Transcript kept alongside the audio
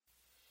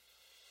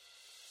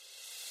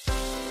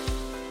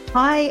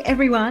Hi,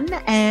 everyone,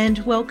 and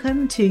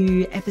welcome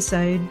to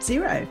episode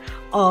 0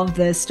 of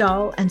the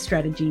Style and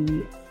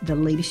Strategy, the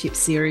Leadership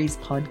Series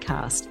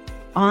podcast.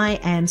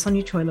 I am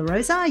Sonia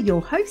Choi-La-Rosa, your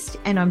host,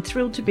 and I'm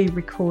thrilled to be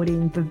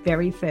recording the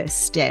very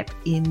first step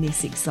in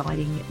this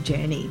exciting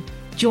journey.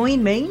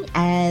 Join me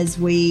as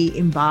we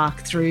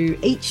embark through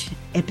each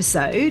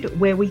episode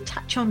where we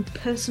touch on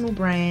personal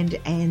brand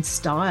and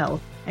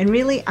style and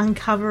really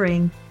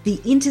uncovering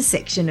the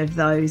intersection of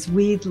those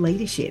with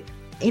leadership.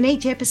 In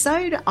each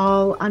episode,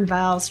 I'll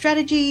unveil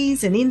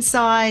strategies and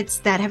insights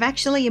that have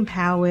actually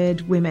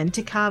empowered women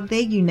to carve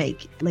their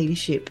unique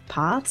leadership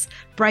paths,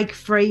 break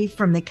free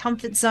from their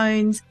comfort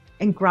zones,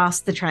 and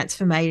grasp the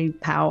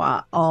transformative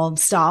power of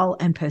style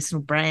and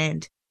personal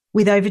brand.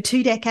 With over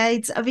 2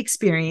 decades of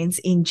experience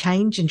in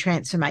change and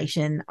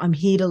transformation, I'm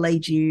here to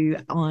lead you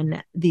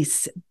on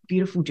this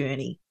beautiful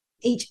journey.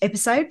 Each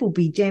episode will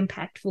be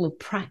jam-packed full of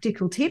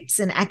practical tips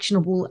and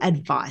actionable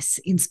advice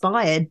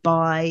inspired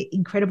by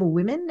incredible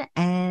women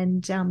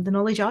and the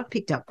knowledge I've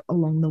picked up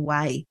along the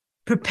way.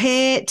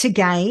 Prepare to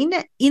gain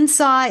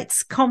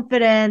insights,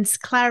 confidence,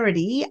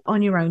 clarity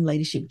on your own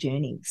leadership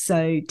journey.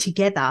 So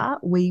together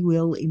we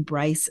will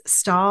embrace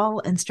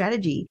style and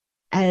strategy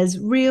as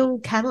real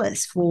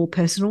catalysts for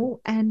personal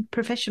and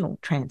professional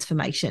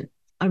transformation.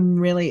 I'm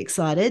really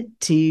excited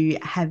to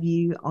have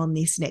you on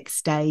this next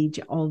stage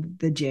of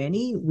the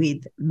journey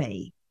with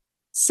me.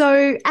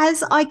 So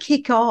as I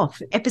kick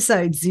off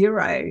episode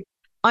 0,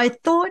 I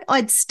thought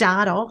I'd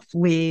start off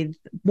with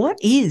what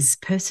is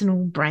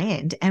personal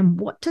brand and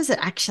what does it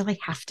actually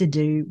have to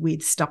do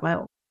with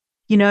style?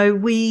 You know,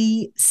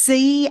 we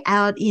see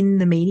out in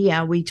the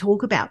media, we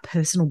talk about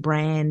personal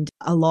brand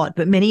a lot,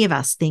 but many of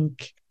us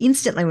think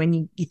instantly when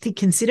you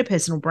consider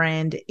personal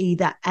brand,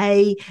 either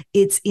A,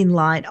 it's in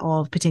light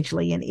of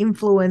potentially an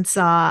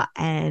influencer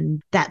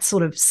and that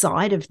sort of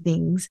side of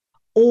things,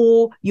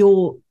 or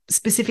you're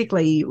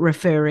specifically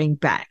referring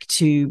back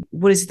to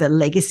what is the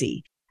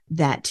legacy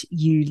that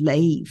you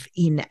leave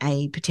in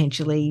a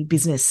potentially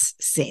business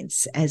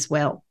sense as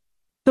well.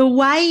 The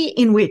way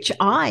in which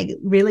I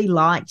really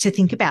like to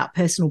think about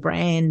personal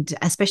brand,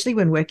 especially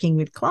when working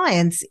with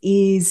clients,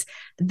 is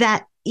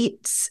that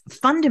it's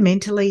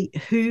fundamentally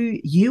who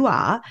you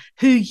are,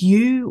 who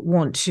you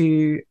want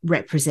to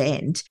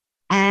represent,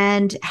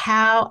 and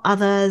how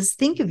others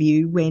think of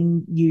you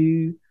when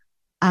you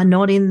are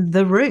not in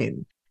the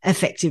room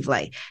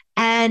effectively.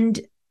 And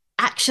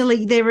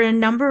actually, there are a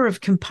number of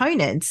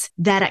components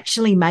that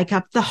actually make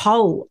up the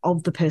whole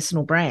of the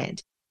personal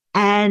brand.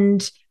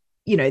 And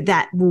you know,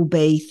 that will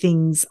be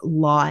things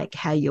like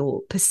how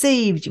you're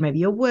perceived, maybe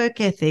your work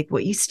ethic,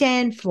 what you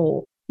stand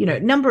for, you know, a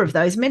number of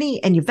those,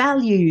 many, and your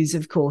values,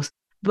 of course,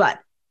 but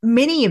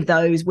many of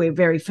those we're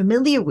very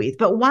familiar with.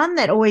 But one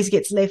that always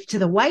gets left to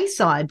the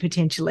wayside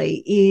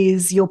potentially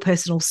is your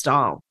personal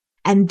style.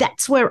 And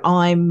that's where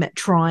I'm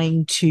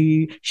trying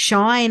to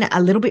shine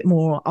a little bit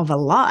more of a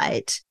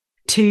light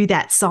to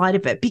that side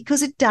of it,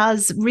 because it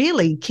does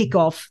really kick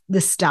off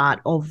the start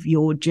of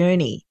your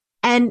journey.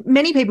 And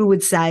many people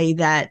would say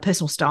that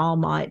personal style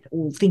might,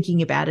 or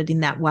thinking about it in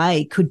that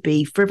way, could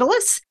be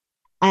frivolous.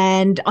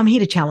 And I'm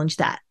here to challenge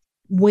that.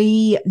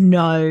 We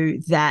know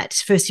that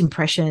first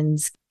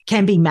impressions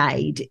can be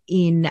made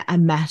in a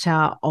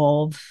matter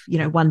of,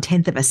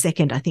 1/10 of a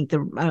second. I think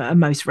the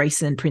most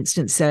recent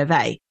Princeton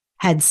survey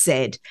had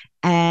said,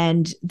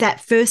 and that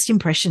first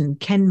impression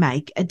can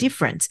make a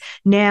difference.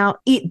 Now,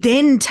 it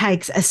then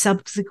takes a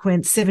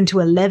subsequent 7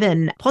 to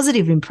 11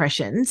 positive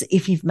impressions.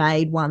 If you've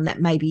made one that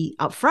maybe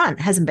up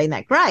front hasn't been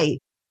that great,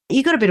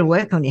 you've got a bit of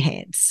work on your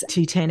hands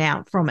to turn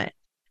out from it.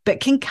 But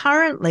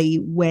concurrently,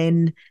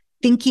 when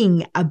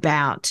thinking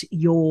about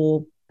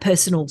your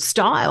personal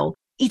style,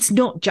 it's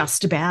not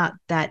just about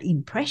that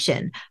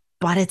impression,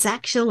 but it's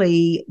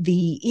actually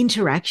the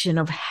interaction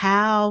of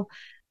how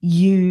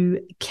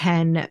you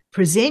can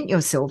present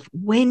yourself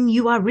when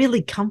you are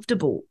really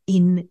comfortable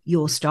in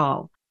your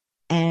style.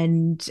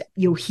 And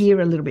you'll hear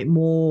a little bit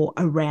more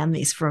around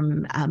this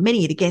from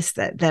many of the guests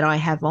that I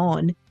have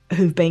on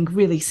who've been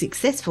really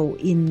successful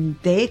in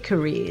their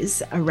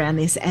careers around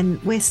this, and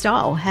where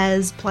style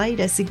has played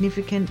a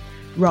significant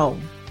role.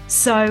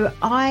 So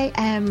I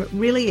am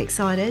really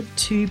excited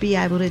to be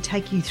able to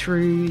take you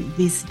through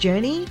this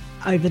journey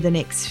over the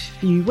next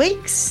few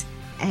weeks.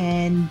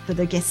 And for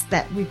the guests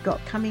that we've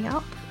got coming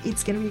up,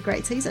 it's going to be a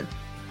great season.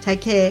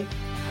 Take care.